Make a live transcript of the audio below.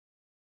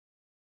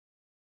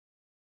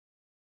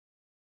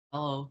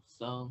Hello,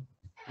 so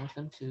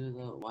welcome to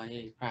the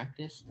YA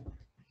practice.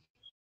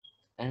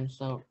 And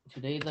so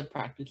today the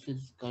practice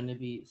is going to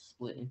be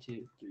split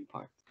into three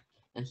parts.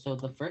 And so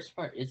the first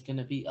part is going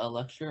to be a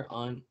lecture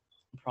on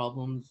the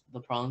problems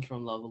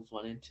from levels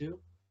 1 and 2.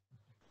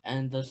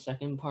 And the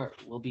second part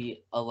will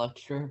be a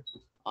lecture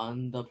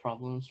on the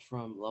problems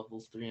from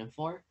levels 3 and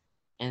 4.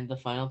 And the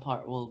final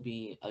part will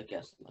be a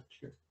guest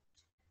lecture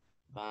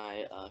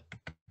by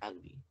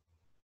Adley.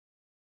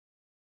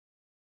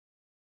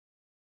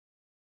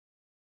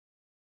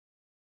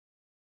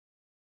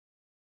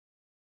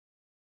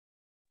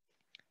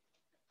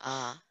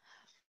 Uh,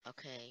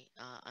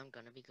 I'm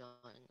gonna be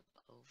going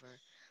over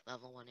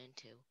level 1 and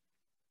 2.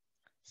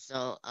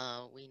 So,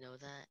 we know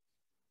that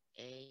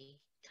A,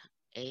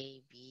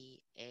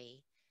 B,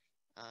 A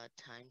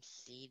times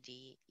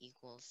CD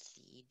equals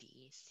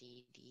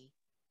CD.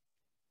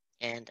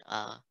 And,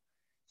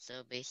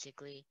 so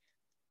basically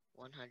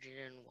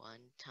 101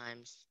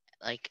 times,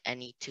 like,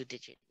 any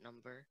two-digit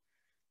number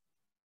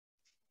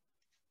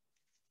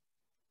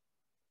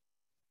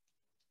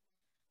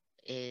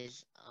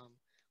is,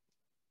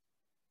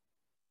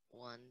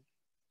 1,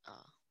 uh,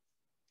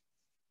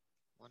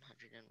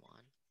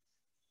 101.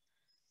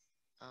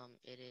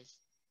 It is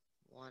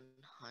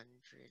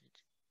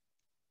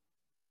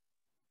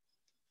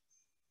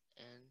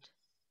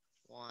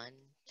 101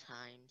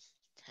 times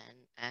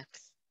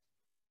 10x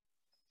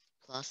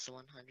plus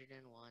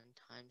 101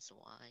 times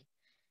y,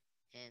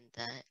 and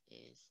that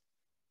is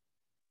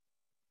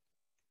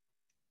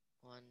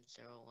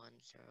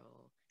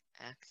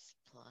 1010x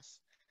plus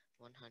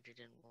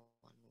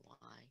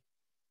 101y,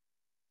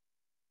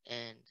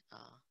 and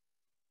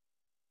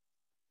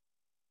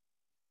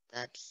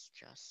that's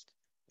just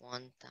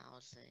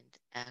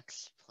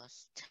 1000x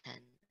plus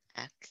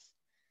 10x,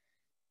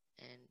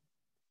 and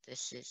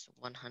this is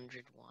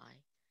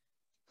 100y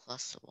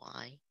plus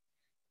y,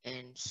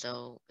 and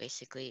so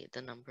basically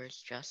the number is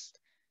just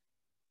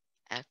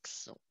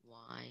x,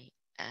 y,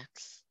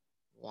 x,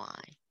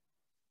 y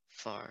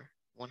for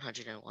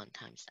 101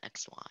 times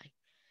xy.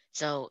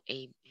 So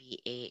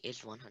ABA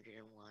is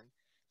 101.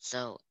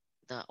 So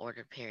the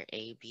ordered pair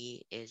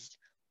AB is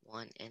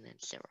 1 and then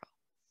 0.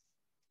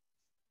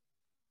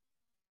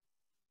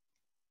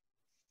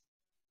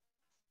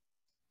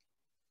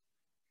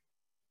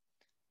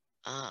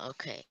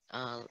 Okay.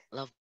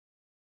 Level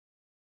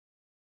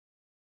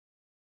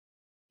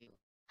you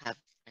have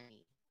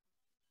any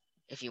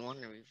if you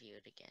want to review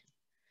it again.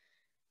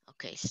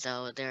 Okay,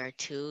 so there are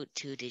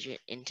two-digit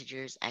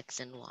integers x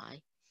and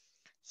y,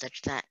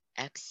 such that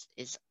x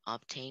is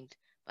obtained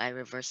by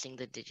reversing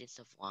the digits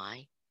of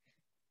y,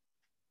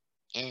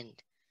 and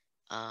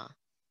uh,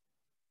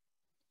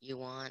 you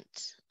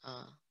want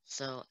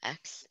so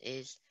x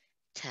is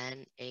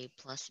 10a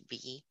plus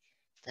b,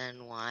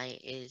 then y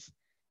is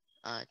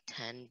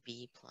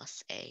 10b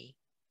plus a.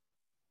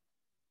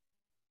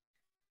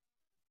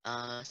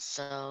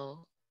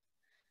 So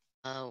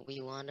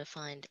we want to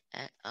find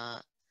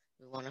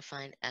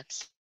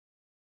x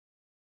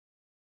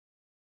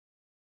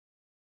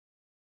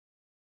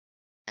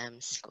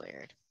m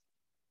squared,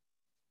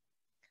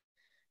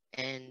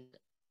 and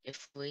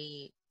if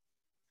we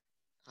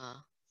uh,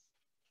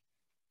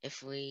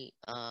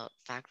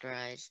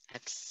 factorize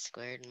x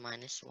squared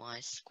minus y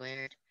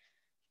squared,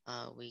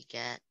 we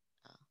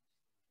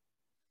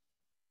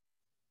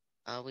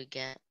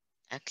get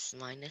x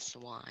minus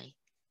y,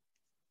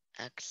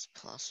 x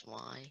plus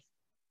y,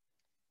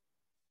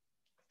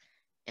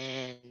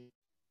 and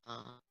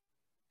uh,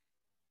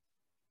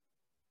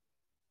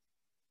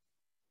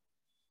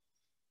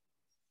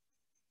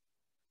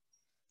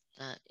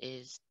 that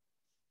is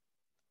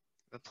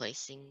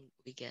replacing,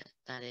 we get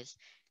that is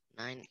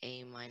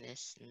 9a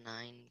minus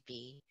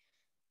 9b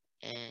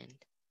and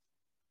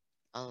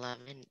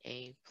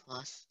 11a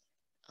plus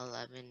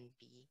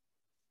 11b,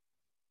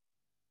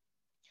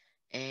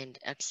 and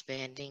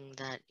expanding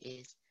that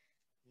is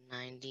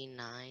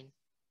 99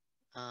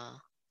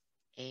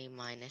 a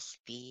minus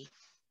b,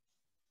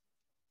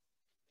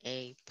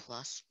 a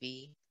plus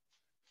b,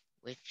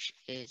 which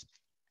is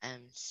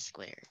m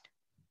squared.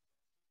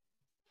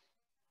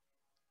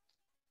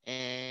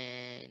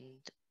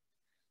 And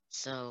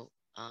so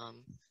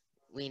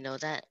we know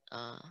that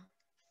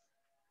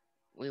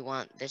we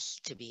want this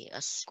to be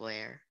a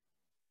square.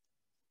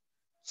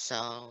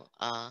 So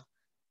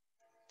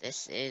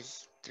this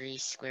is 3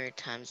 squared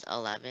times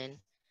 11.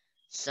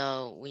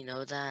 So we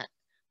know that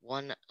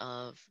one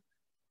of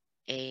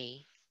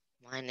a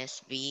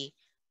minus b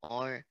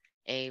or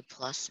a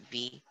plus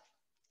b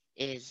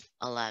is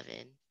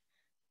 11,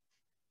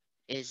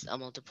 is a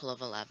multiple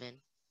of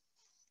 11.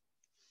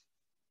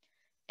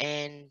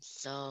 And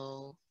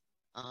so,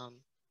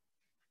 um,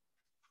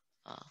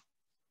 uh,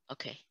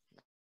 okay,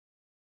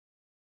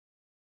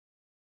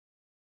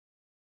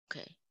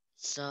 okay.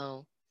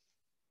 So,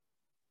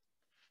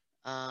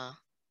 uh,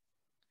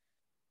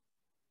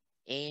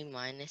 a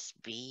minus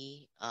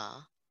b,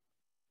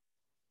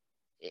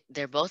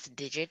 they're both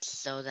digits,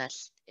 so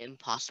that's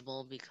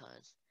impossible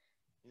because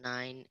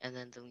 9 and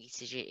then the least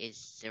digit is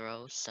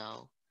 0,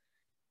 so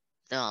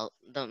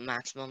the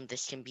maximum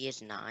this can be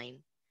is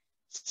 9.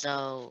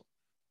 So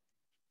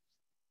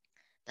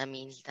that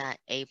means that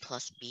a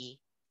plus b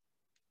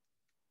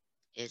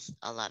is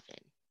 11.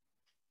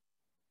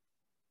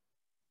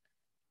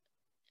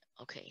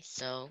 Okay,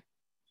 so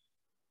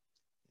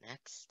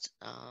next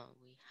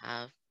we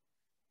have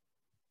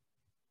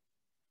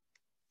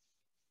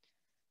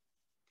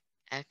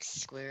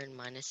x squared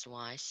minus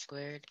y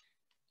squared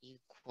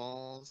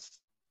equals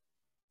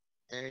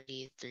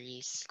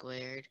 33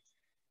 squared,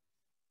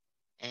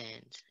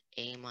 and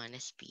a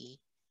minus b.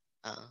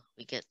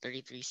 We get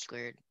 33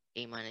 squared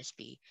a minus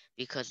b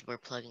because we're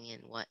plugging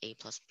in what a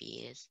plus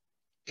b is.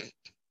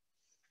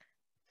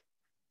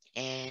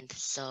 And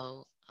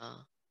so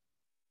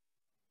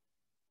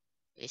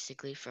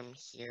basically from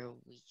here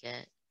we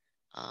get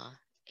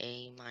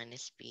a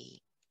minus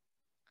b.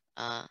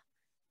 A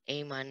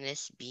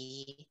minus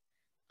b,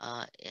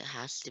 it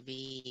has to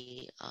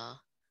be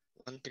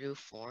 1 through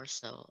 4,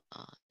 so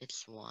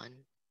it's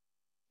 1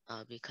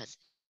 because.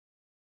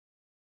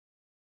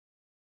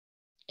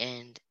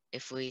 And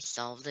if we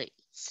solve the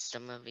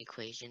sum of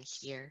equations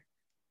here,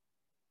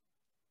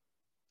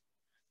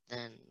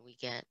 then we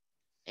get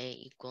a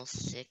equals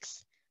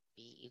 6,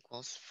 b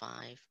equals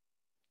 5,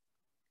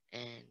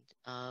 and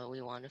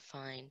we want to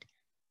find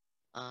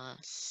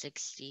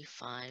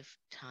 65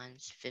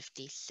 times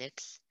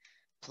 56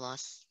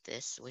 plus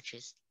this, which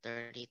is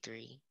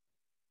 33,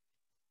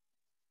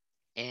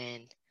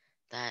 and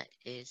that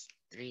is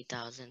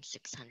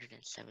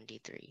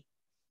 3,673.